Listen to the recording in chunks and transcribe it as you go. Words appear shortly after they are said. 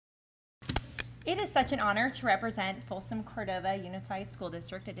It is such an honor to represent Folsom Cordova Unified School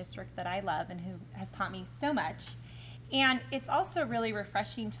District, a district that I love and who has taught me so much. And it's also really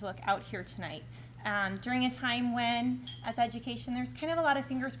refreshing to look out here tonight during a time when, as education, there's kind of a lot of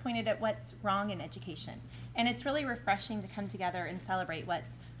fingers pointed at what's wrong in education. And it's really refreshing to come together and celebrate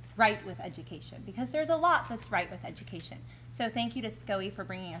what's right with education, because there's a lot that's right with education. So thank you to SCOE for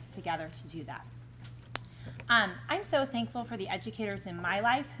bringing us together to do that. I'm so thankful for the educators in my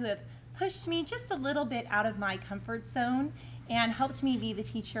life who have pushed me just a little bit out of my comfort zone and helped me be the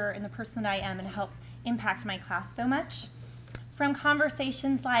teacher and the person that I am and help impact my class so much. From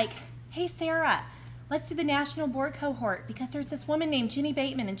conversations like, hey Sarah, let's do the national board cohort because there's this woman named Ginny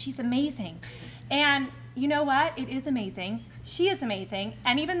Bateman and she's amazing. And you know what? It is amazing. She is amazing.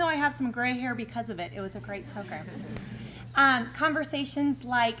 And even though I have some gray hair because of it, it was a great program. Conversations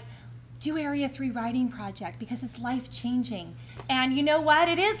like, do Area 3 writing project because it's life-changing. And you know what?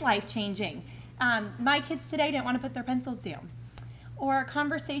 It is life-changing. My kids today didn't want to put their pencils down. Or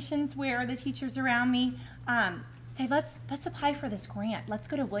conversations where the teachers around me say, let's apply for this grant. Let's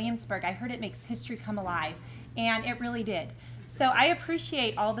go to Williamsburg. I heard it makes history come alive. And it really did. So I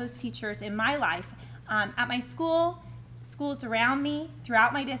appreciate all those teachers in my life, at my school, schools around me,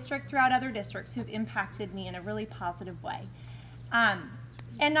 throughout my district, throughout other districts who have impacted me in a really positive way.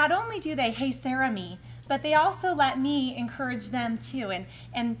 And not only do they, hey Sarah me, but they also let me encourage them too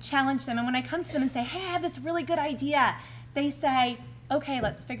and challenge them. And when I come to them and say, hey, I have this really good idea, they say, okay,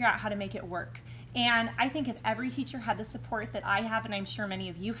 let's figure out how to make it work. And I think if every teacher had the support that I have, and I'm sure many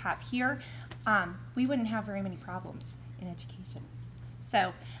of you have here, we wouldn't have very many problems in education.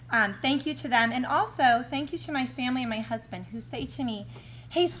 So thank you to them. And also thank you to my family and my husband who say to me,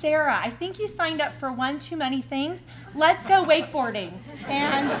 hey Sarah, I think you signed up for one too many things. Let's go wakeboarding.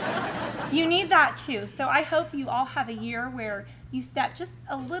 And you need that too. So I hope you all have a year where you step just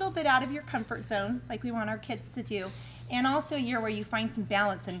a little bit out of your comfort zone, like we want our kids to do, and also a year where you find some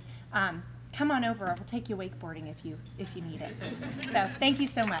balance and come on over. We'll take you wakeboarding if you need it. So thank you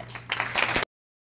so much.